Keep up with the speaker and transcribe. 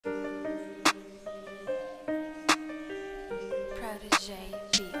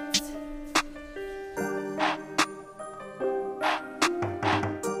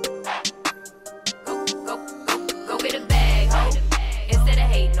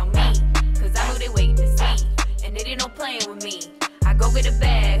playing with me. I go get a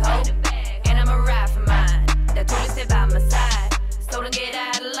bag, ho, and I'ma ride for mine. That toilet sit by my side, so don't get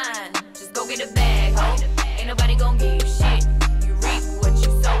out of line. Just go get a bag, ho, ain't nobody gon' give you shit. You reap what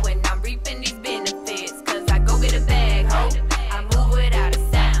you sow, and I'm reaping these benefits. Cause I go get a bag, ho, I move without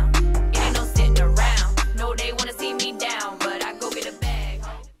a sound. It ain't no sitting around, no they wanna see me down, but I go get a bag,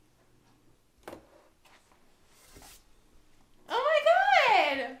 ho. Oh my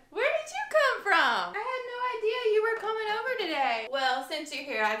god! Where did you come from? I had no idea you were coming over today. Well, since you're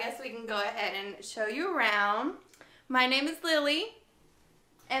here, I guess we can go ahead and show you around. My name is Lily,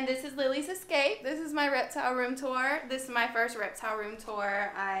 and this is Lily's Escape. This is my reptile room tour. This is my first reptile room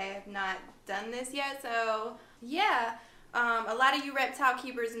tour. I have not done this yet, so yeah. A lot of you reptile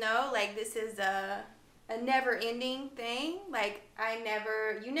keepers know, like, this is a never-ending thing. Like,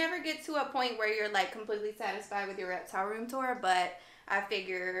 you never get to a point where you're like completely satisfied with your reptile room tour, but I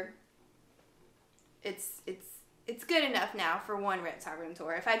figure it's good enough now for one reptile room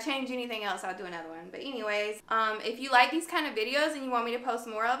tour. If I change anything else, I'll do another one. But anyways, if you like these kind of videos and you want me to post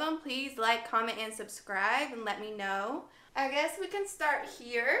more of them, please like, comment, and subscribe and let me know. I guess we can start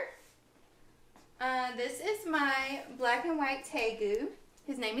here. This is my black and white tegu.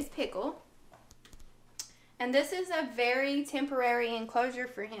 His name is Pickle. And this is a very temporary enclosure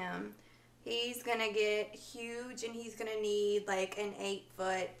for him. He's gonna get huge and he's gonna need like an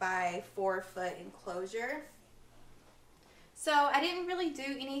 8-foot by 4-foot enclosure. So I didn't really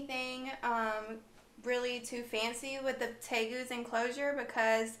do anything really too fancy with the tegu's enclosure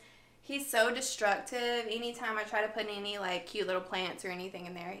because he's so destructive. Anytime I try to put any like cute little plants or anything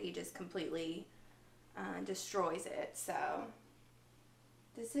in there, he just completely destroys it. So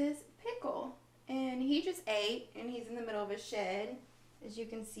this is Pickle. And he just ate, and he's in the middle of a shed, as you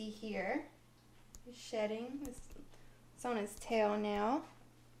can see here. He's shedding. It's on his tail now.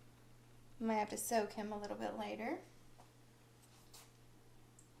 Might have to soak him a little bit later.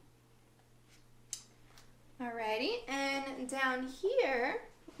 Alrighty, and down here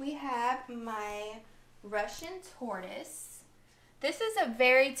we have my Russian tortoise. This is a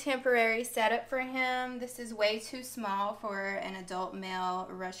very temporary setup for him. This is way too small for an adult male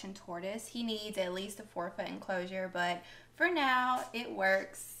Russian tortoise. He needs at least a 4-foot enclosure, but for now it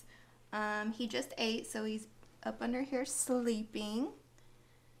works. He just ate, so he's up under here sleeping.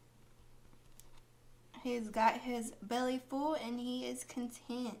 He's got his belly full and he is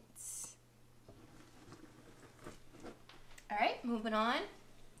content. Alright, moving on.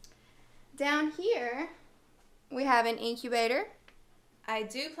 Down here we have an incubator. I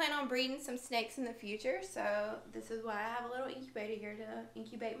do plan on breeding some snakes in the future, so this is why I have a little incubator here to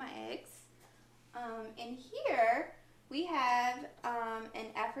incubate my eggs. And here we have an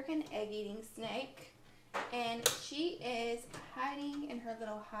African egg-eating snake, and she is hiding in her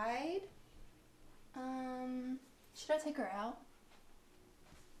little hide. Should I take her out?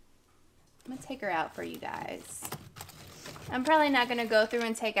 I'm gonna take her out for you guys. I'm probably not gonna go through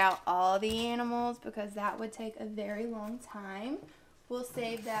and take out all the animals because that would take a very long time. We'll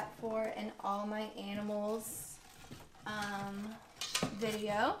save that for an all my animals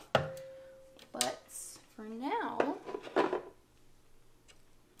video. But for now,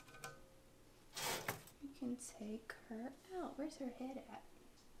 we can take her out. Where's her head at?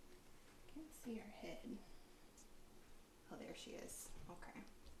 Can't see her head. Oh, there she is. Okay.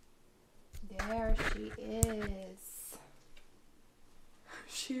 There she is.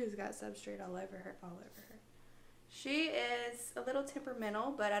 She has got substrate all over her. She is a little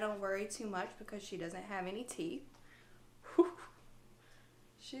temperamental, but I don't worry too much because she doesn't have any teeth. Whew.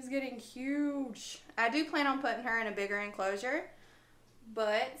 She's getting huge. I do plan on putting her in a bigger enclosure,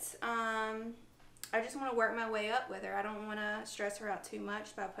 but I just want to work my way up with her. I don't want to stress her out too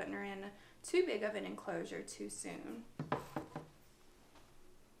much by putting her in too big of an enclosure too soon.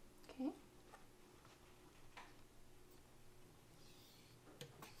 Okay.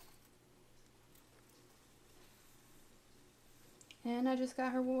 And I just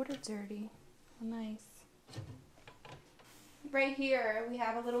got her water dirty. Nice. Right here we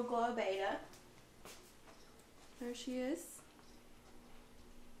have a little glow beta. There she is.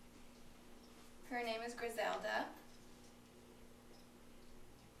 Her name is Griselda.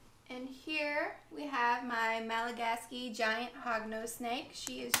 And here we have my Malagasy giant hognose snake.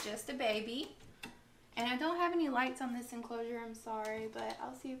 She is just a baby. And I don't have any lights on this enclosure, I'm sorry, but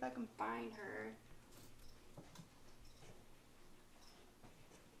I'll see if I can find her.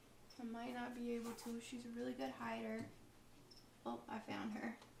 I might not be able to. She's a really good hider. Oh, I found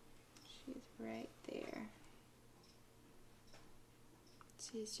her. She's right there.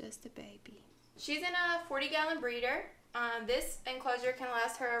 She's just a baby. She's in a 40-gallon breeder. This enclosure can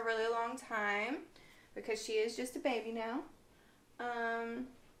last her a really long time. because she is just a baby now.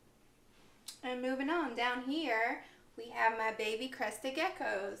 And moving on, down here we have my baby crested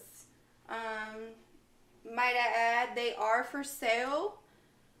geckos. Might I add, they are for sale.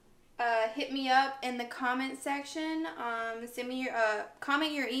 Hit me up in the comment section. Send me your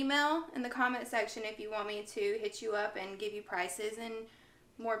comment your email in the comment section if you want me to hit you up and give you prices and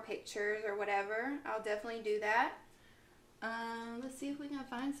more pictures or whatever. I'll definitely do that. Let's see if we can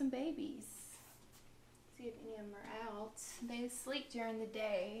find some babies. See if any of them are out. They sleep during the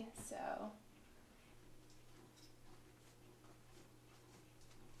day, so.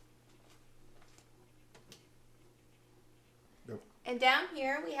 And down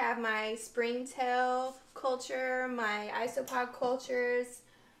here we have my springtail culture, my isopod cultures.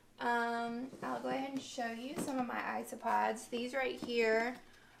 I'll go ahead and show you some of my isopods. These right here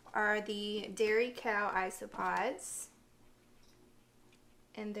are the dairy cow isopods.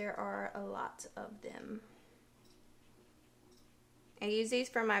 And there are a lot of them. I use these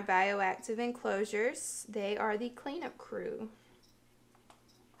for my bioactive enclosures. They are the cleanup crew.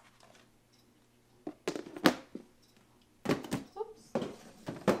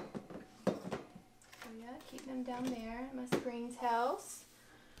 Keep them down there, my springtails.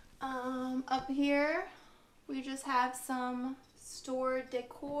 Up here, we just have some stored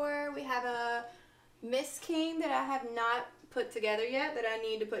decor. We have a Mist King that I have not put together yet, that I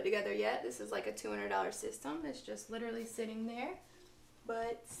need to put together yet. This is like a $200 system. It's just literally sitting there.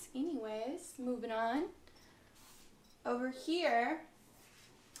 But anyways, moving on. Over here,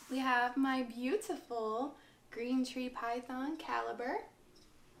 we have my beautiful green tree python caliber.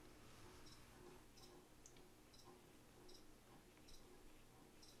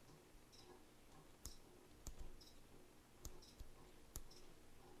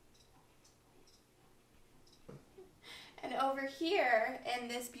 And over here, in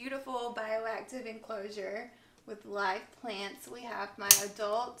this beautiful bioactive enclosure with live plants, we have my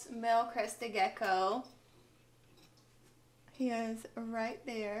adult male crested gecko. He is right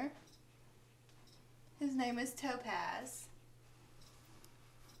there. His name is Topaz.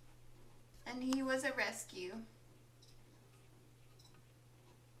 And he was a rescue.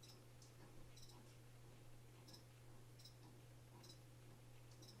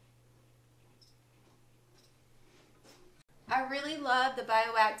 I really love the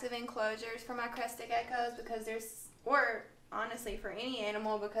bioactive enclosures for my crested geckos because or honestly for any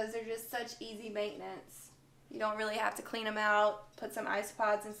animal, because they're just such easy maintenance. You don't really have to clean them out, put some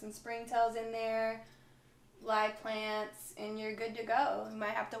isopods and some springtails in there, live plants, and you're good to go. You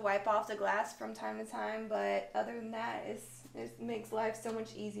might have to wipe off the glass from time to time, but other than that, it makes life so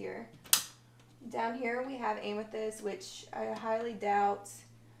much easier. Down here we have Amethyst, which I highly doubt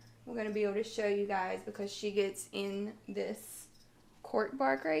I'm going to be able to show you guys because she gets in this cork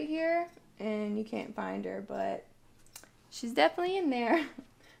bark right here and you can't find her, but she's definitely in there.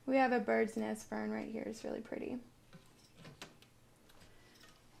 We have a bird's nest fern right here. It's really pretty.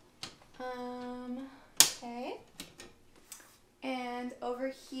 Okay. And over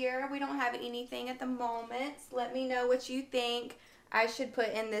here, we don't have anything at the moment. Let me know what you think I should put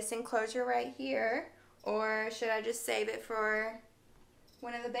in this enclosure right here, or should I just save it for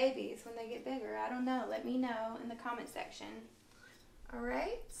one of the babies when they get bigger? I don't know. Let me know in the comment section. All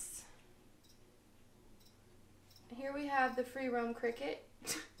right. Here we have the free roam cricket.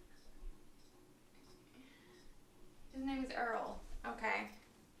 His name is Earl. Okay.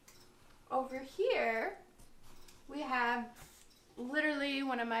 Over here, we have literally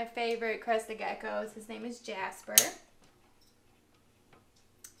one of my favorite crested geckos. His name is Jasper.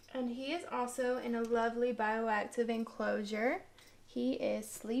 And he is also in a lovely bioactive enclosure. He is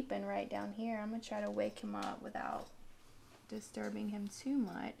sleeping right down here. I'm going to try to wake him up without disturbing him too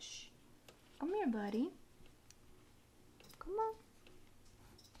much. Come here, buddy. Come on.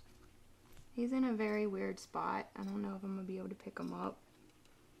 He's in a very weird spot. I don't know if I'm going to be able to pick him up.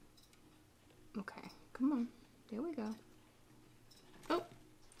 Okay, come on. There we go. Oh,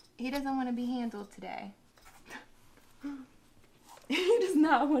 he doesn't want to be handled today. He does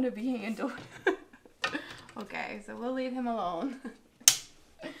not want to be handled. Okay, so we'll leave him alone.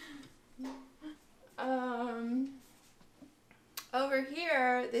 Over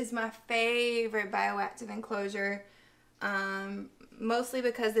here is my favorite bioactive enclosure. Mostly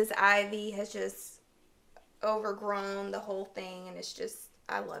because this ivy has just overgrown the whole thing, and it's just,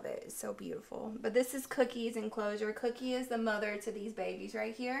 I love it. It's so beautiful. But this is Cookie's enclosure. Cookie is the mother to these babies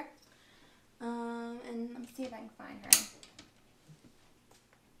right here. And let me see if I can find her.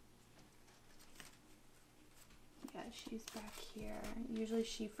 Yeah, she's back here. Usually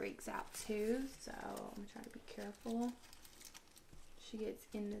she freaks out too, so I'm gonna try to be careful. She gets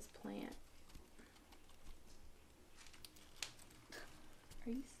in this plant.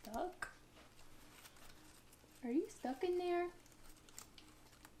 Are you stuck? Are you stuck in there?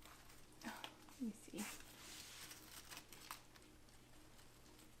 Oh, let me see.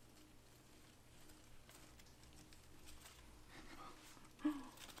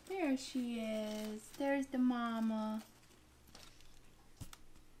 There she is. There's the mama.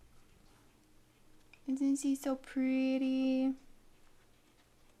 Isn't she so pretty?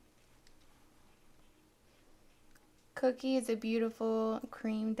 Cookie is a beautiful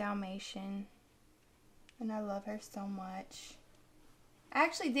cream Dalmatian, and I love her so much. I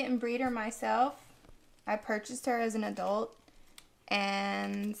actually didn't breed her myself. I purchased her as an adult,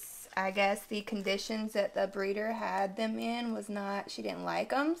 and I guess the conditions that the breeder had them in was not, she didn't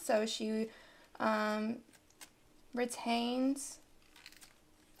like them, so she retained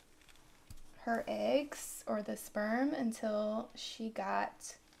her eggs or the sperm until she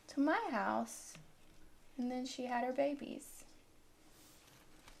got to my house, and then she had her babies.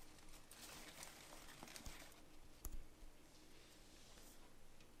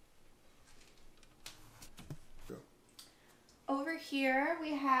 Over here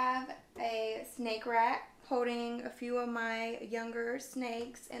we have a snake rat holding a few of my younger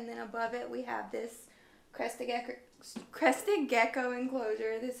snakes, and then above it we have this crested gecko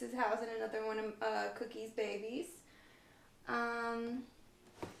enclosure. This is housing another one of Cookie's babies.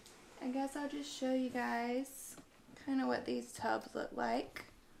 I guess I'll just show you guys kind of what these tubs look like.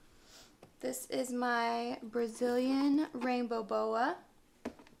 This is my Brazilian rainbow boa.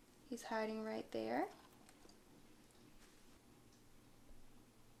 He's hiding right there.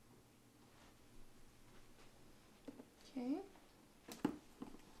 Okay.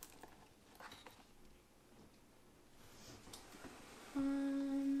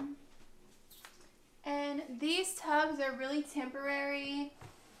 And these tubs are really temporary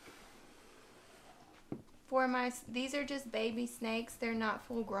for these are just baby snakes. They're not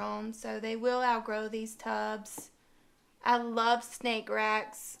full grown, so they will outgrow these tubs. I love snake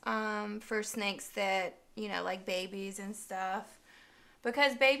racks for snakes that, you know, like babies and stuff,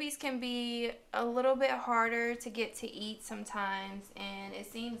 because babies can be a little bit harder to get to eat sometimes, and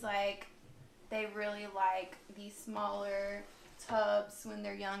it seems like they really like these smaller tubs when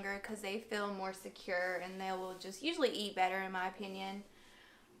they're younger because they feel more secure, and they will just usually eat better, in my opinion.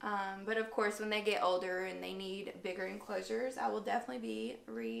 But of course, when they get older and they need bigger enclosures, I will definitely be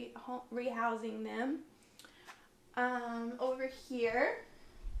rehousing them. Over here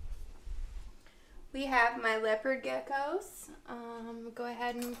we have my leopard geckos. Go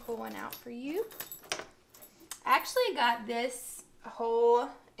ahead and pull one out for you. I actually got this whole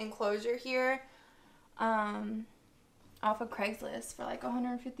enclosure here off of Craigslist for like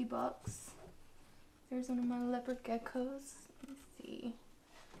 150 bucks. There's one of my leopard geckos. Let's see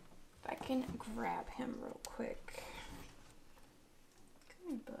if I can grab him real quick. Come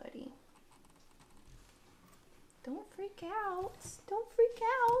here, buddy. Don't freak out. Don't freak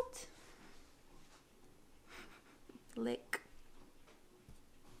out. Lick.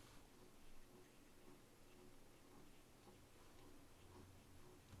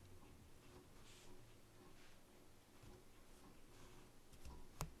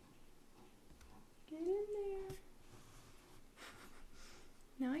 Get in there.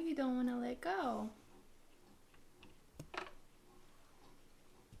 Now you don't want to let go.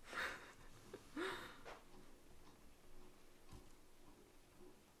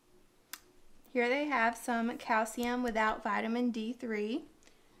 Here they have some calcium without vitamin D3.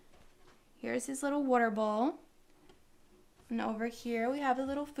 Here's his little water bowl. And over here we have a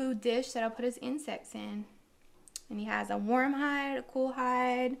little food dish that I'll put his insects in. And he has a warm hide, a cool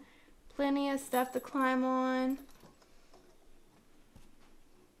hide, plenty of stuff to climb on.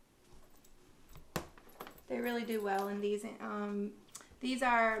 They really do well in these. These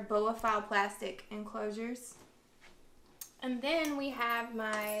are boa-file plastic enclosures. And then we have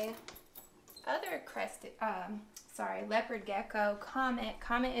my other leopard gecko, Comet.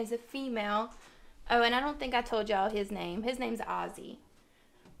 Comet is a female. Oh, and I don't think I told y'all his name. His name's Ozzy.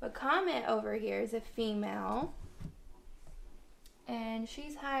 But Comet over here is a female. And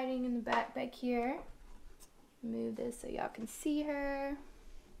she's hiding in the back here. Move this so y'all can see her.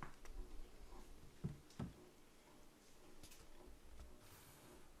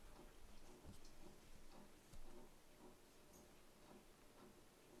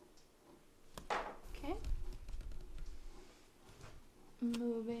 Okay.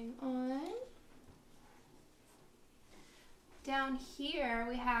 Moving on. Down here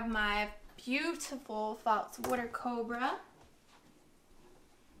we have my beautiful false water cobra.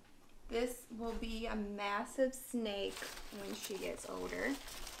 This will be a massive snake when she gets older.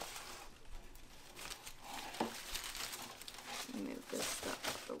 Let me move this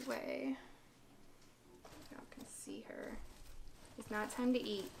stuff out of the way. Y'all can see her. It's not time to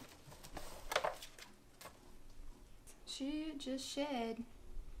eat. She just shed.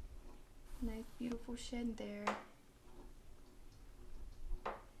 Nice, beautiful shed there.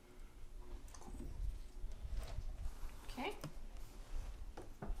 Okay.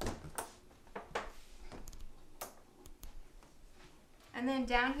 And then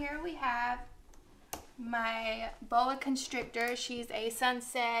down here we have my boa constrictor. She's a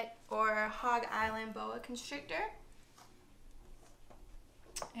Sunset or Hog Island boa constrictor.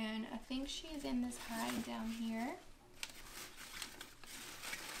 And I think she's in this hide down here.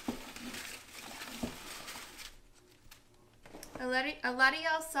 A lot of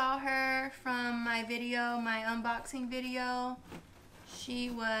y'all saw her from my video, my unboxing video.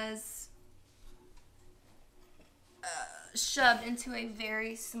 She was shoved into a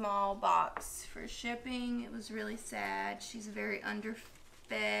very small box for shipping. It was really sad. She's a very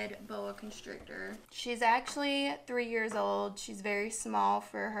underfed boa constrictor. She's actually 3 years old. She's very small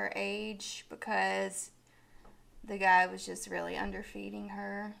for her age because the guy was just really underfeeding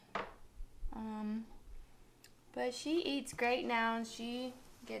her. But she eats great now and she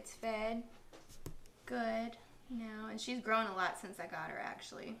gets fed good now. And she's grown a lot since I got her,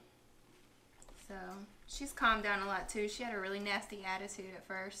 actually. So she's calmed down a lot too. She had a really nasty attitude at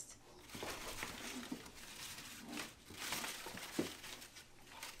first.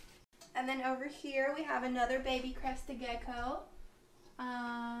 And then over here we have another baby crested gecko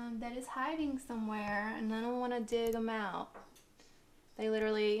that is hiding somewhere, and I don't want to dig them out. They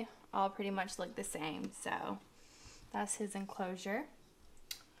literally all pretty much look the same, so that's his enclosure.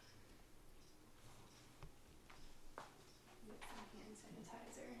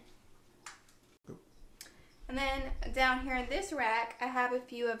 And then down here in this rack, I have a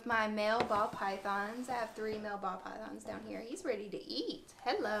few of my male ball pythons. I have 3 male ball pythons down here. He's ready to eat.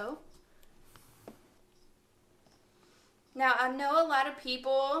 Hello. Now, I know a lot of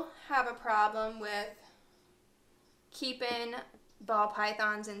people have a problem with keeping ball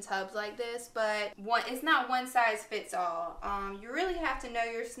pythons in tubs like this, but it's not one size fits all. You really have to know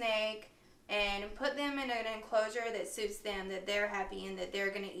your snake and put them in an enclosure that suits them, that they're happy in, that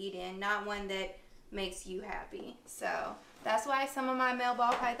they're going to eat in, not one that makes you happy. So that's why some of my male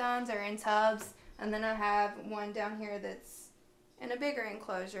ball pythons are in tubs, and then I have one down here that's in a bigger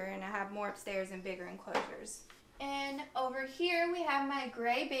enclosure, and I have more upstairs in bigger enclosures. And over here we have my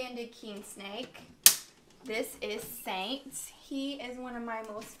gray banded king snake. This is Saint. He is one of my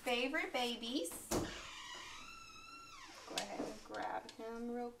most favorite babies. Go ahead and grab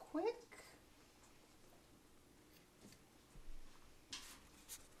him real quick.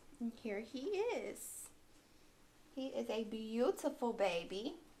 And here he is. He is a beautiful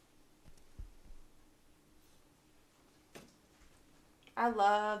baby. I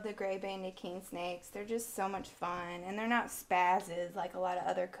love the gray banded king snakes. They're just so much fun, and they're not spazzes like a lot of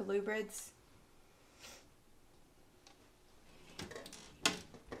other colubrids.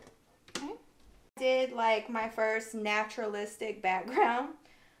 Okay. I did like my first naturalistic background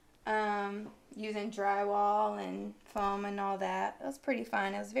using drywall and foam and all that. It was pretty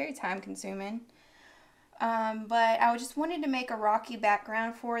fun. It was very time consuming. But I just wanted to make a rocky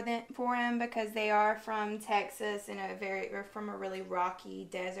background for him because they are from Texas and from a really rocky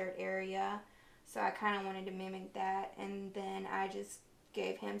desert area. So I kind of wanted to mimic that. And then I just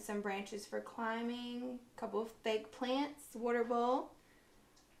gave him some branches for climbing, a couple of fake plants, water bowl,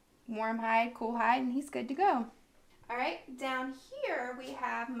 warm hide, cool hide, and he's good to go. Alright, down here we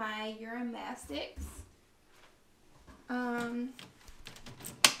have my Uromastyx.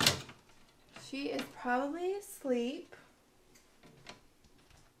 She is probably asleep.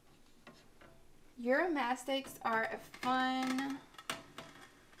 Uromastyx are a fun...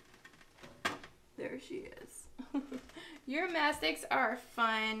 There she is. Uromastyx are a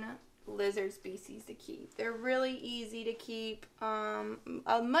fun lizard species to keep. They're really easy to keep.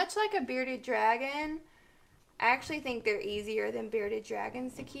 Much like a bearded dragon, I actually think they're easier than bearded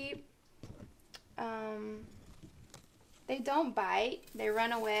dragons to keep. They don't bite. They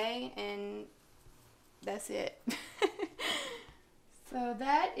run away, and that's it. So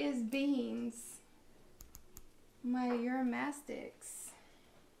that is Beans, my Uromastyx.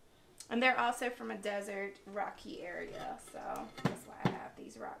 And they're also from a desert, rocky area, so that's why I have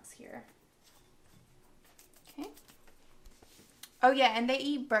these rocks here. Okay. Oh yeah, and they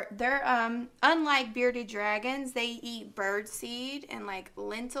eat they're unlike bearded dragons, they eat bird seed and like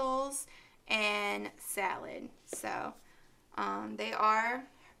lentils and salad. So they are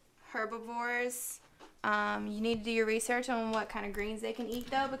herbivores. You need to do your research on what kind of greens they can eat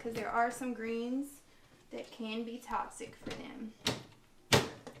though, because there are some greens that can be toxic for them.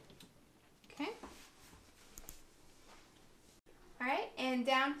 Okay. Alright, and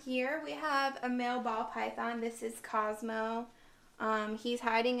down here we have a male ball python. This is Cosmo. He's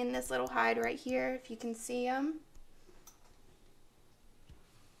hiding in this little hide right here, if you can see him.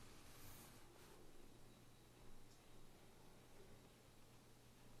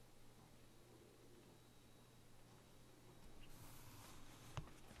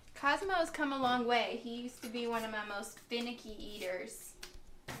 Cosmo's come a long way. He used to be one of my most finicky eaters,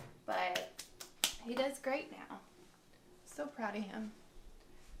 but he does great now. So proud of him.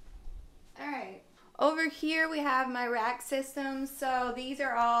 Alright, over here we have my rack systems. So these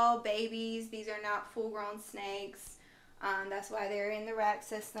are all babies. These are not full-grown snakes. That's why they're in the rack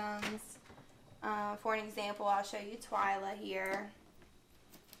systems. For an example, I'll show you Twyla here.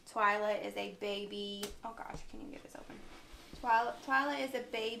 Twyla is a baby. Oh gosh, can you get this open? Twyla is a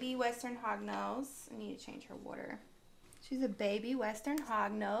baby Western hognose. I need to change her water. She's a baby Western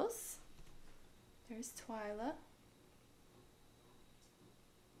hognose. There's Twyla.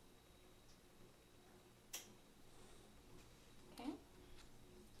 Okay.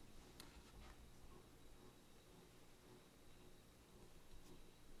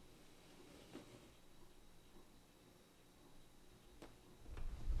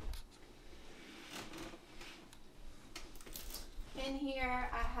 In here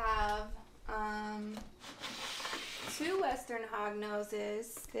I have two Western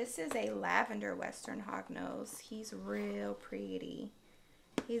hognoses. This is a lavender Western hognose. He's real pretty.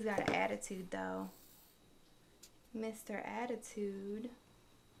 He's got an attitude though. Mr. Attitude.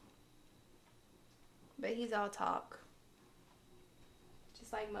 But he's all talk.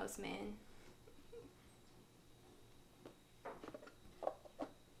 Just like most men.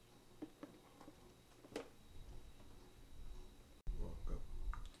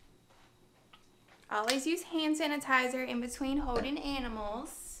 Always use hand sanitizer in between holding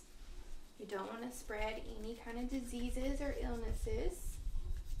animals. You don't want to spread any kind of diseases or illnesses.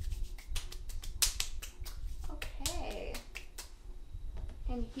 Okay.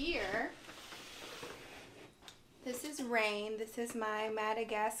 And here, this is Rain. This is my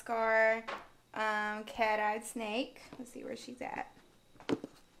Madagascar cat-eyed snake. Let's see where she's at. I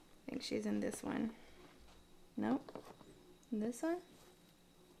think she's in this one. Nope. In this one?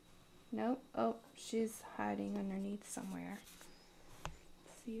 Nope. Oh, she's hiding underneath somewhere.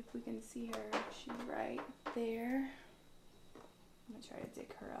 Let's see if we can see her. She's right there. I'm going to try to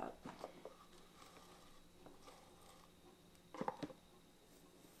dig her up.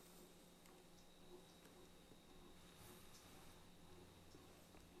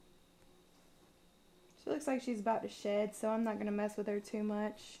 She looks like she's about to shed, so I'm not going to mess with her too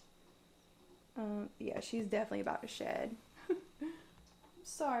much. Yeah, she's definitely about to shed.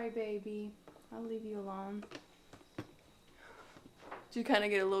 Sorry, baby. I'll leave you alone. Did you kind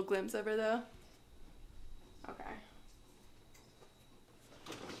of get a little glimpse of her, though? Okay.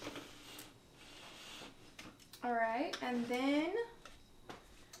 Alright, and then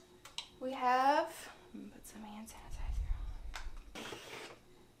we have... I'm gonna put some hand sanitizer on.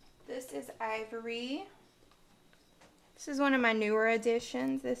 This is Ivory. This is one of my newer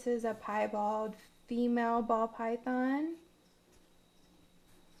additions. This is a piebald female ball python.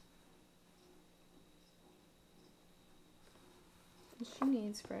 She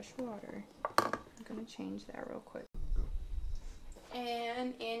needs fresh water. I'm gonna change that real quick.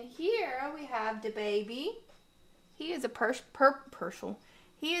 And in here we have the baby. He is a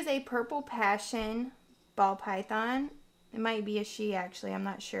He is a purple passion ball python. It might be a she actually. I'm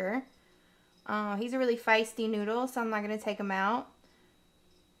not sure. He's a really feisty noodle, so I'm not gonna take him out.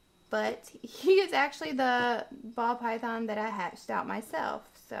 But he is actually the ball python that I hatched out myself.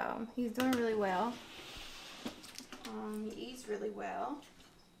 So he's doing really well. He eats really well.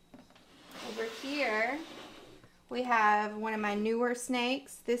 Over here, we have one of my newer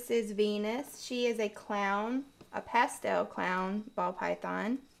snakes. This is Venus. She is a clown, a pastel clown ball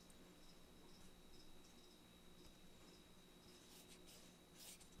python.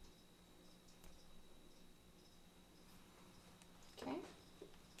 Okay.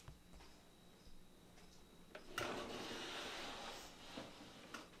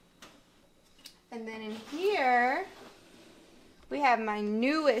 And then in here, we have my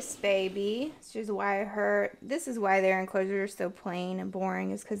newest baby. This is why their enclosures are so plain and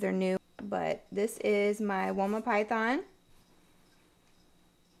boring, is because they're new. But this is my Woma python.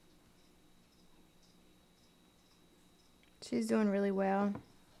 She's doing really well.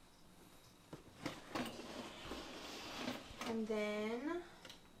 And then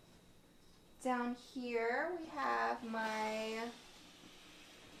down here we have my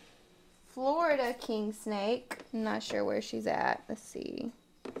Florida Florida king snake. I'm not sure where she's at. Let's see.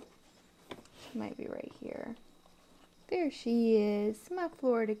 She might be right here. There she is, my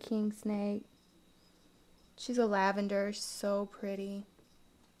Florida king snake. She's a lavender, so pretty.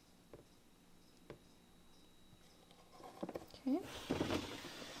 Okay.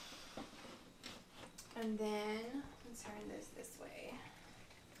 And then, let's turn this way.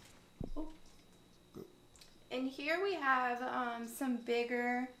 Oh. And here we have some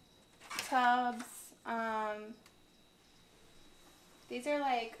bigger tubs. These are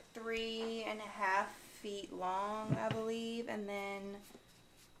like 3.5 feet long, I believe, and then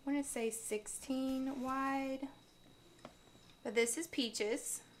I want to say 16 wide. But this is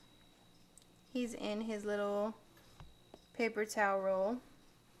Peaches. He's in his little paper towel roll.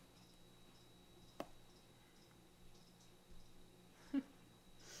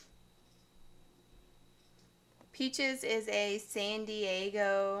 Peaches is a San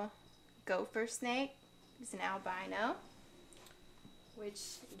Diego gopher snake. He's an albino,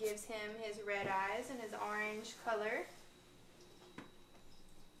 which gives him his red eyes and his orange color.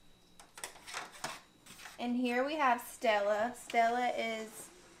 And here we have Stella. Stella is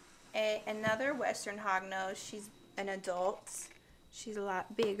another Western hognose. She's an adult. She's a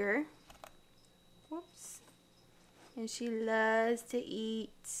lot bigger. Whoops. And she loves to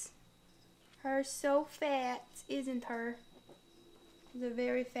eat. Her so fat, isn't her? She's a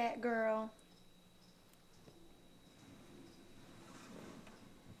very fat girl.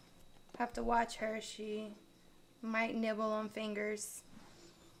 Have to watch her. She might nibble on fingers.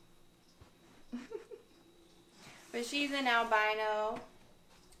 But she's an albino.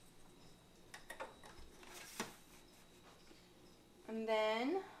 And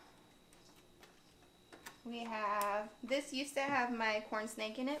then we have, this used to have my corn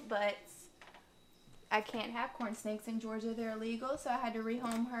snake in it, but I can't have corn snakes in Georgia. They're illegal, so I had to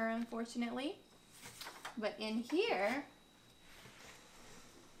rehome her, unfortunately. But in here,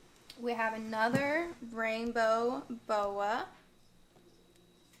 we have another rainbow boa.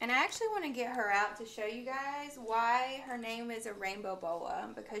 And I actually want to get her out to show you guys why her name is a rainbow boa.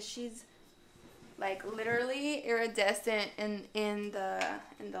 Because she's like literally iridescent in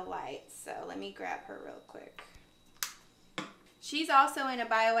the light. So let me grab her real quick. She's also in a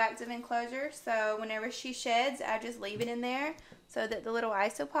bioactive enclosure. So whenever she sheds, I just leave it in there so that the little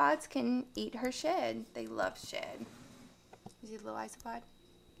isopods can eat her shed. They love shed. You see the little isopod?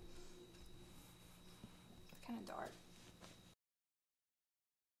 It's kind of dark.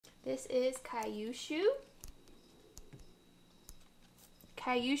 This is Kyushu.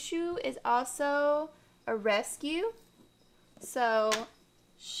 Kyushu is also a rescue. So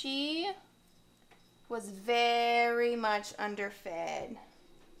she was very much underfed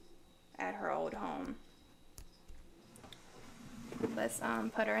at her old home. Let's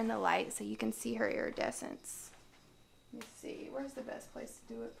put her in the light so you can see her iridescence. Let me see, where's the best place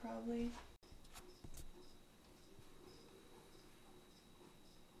to do it? Probably.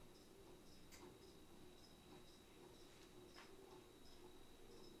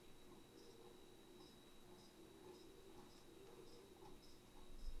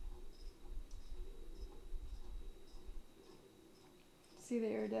 See the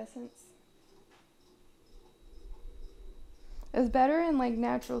iridescence? It's better in like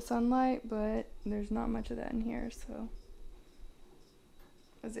natural sunlight, but there's not much of that in here, so.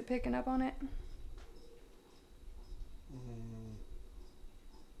 Is it picking up on it?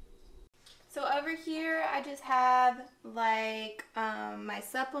 So over here I just have like my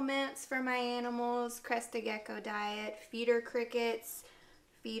supplements for my animals, crested gecko diet, feeder crickets,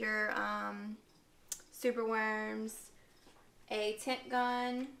 feeder superworms, a tent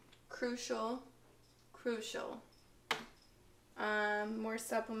gun, crucial, more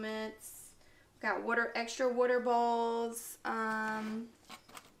supplements. Got extra water bowls,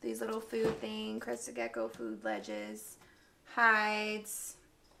 these little food things, crested gecko food ledges, hides,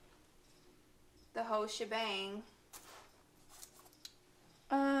 the whole shebang.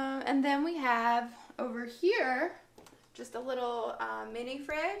 And then we have over here just a little mini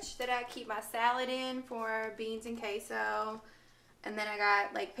fridge that I keep my salad in for beans and queso. And then I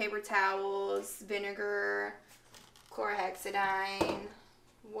got like paper towels, vinegar, chlorhexidine,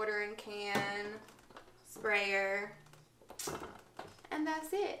 water in can, sprayer, and that's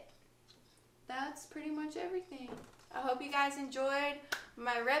it. That's pretty much everything. I hope you guys enjoyed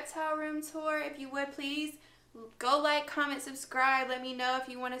my reptile room tour. If you would, please go like, comment, subscribe. Let me know if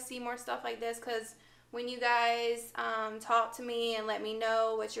you want to see more stuff like this, because when you guys talk to me and let me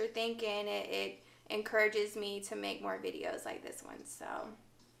know what you're thinking, it encourages me to make more videos like this one. So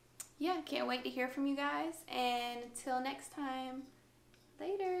yeah, can't wait to hear from you guys, and until next time,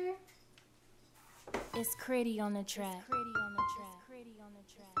 later. It's Critty on the track.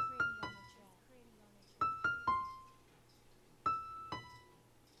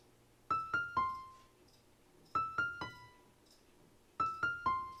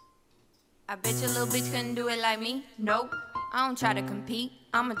 I bet your little bitch couldn't do it like me. Nope. I don't try to compete,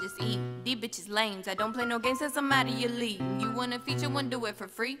 I'ma just eat. These bitches lames, I don't play no games since I'm out of your league. You want a feature, wanna do it for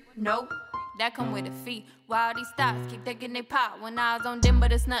free? Nope. That come with a fee. Why all these stocks keep taking they pot when I was on them,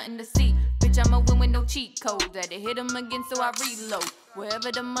 but it's nothing to see. Bitch, I'ma win with no cheat codes. Had to hit them again, so I reload.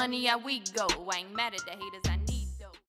 Wherever the money we go. I ain't mad at the haters, I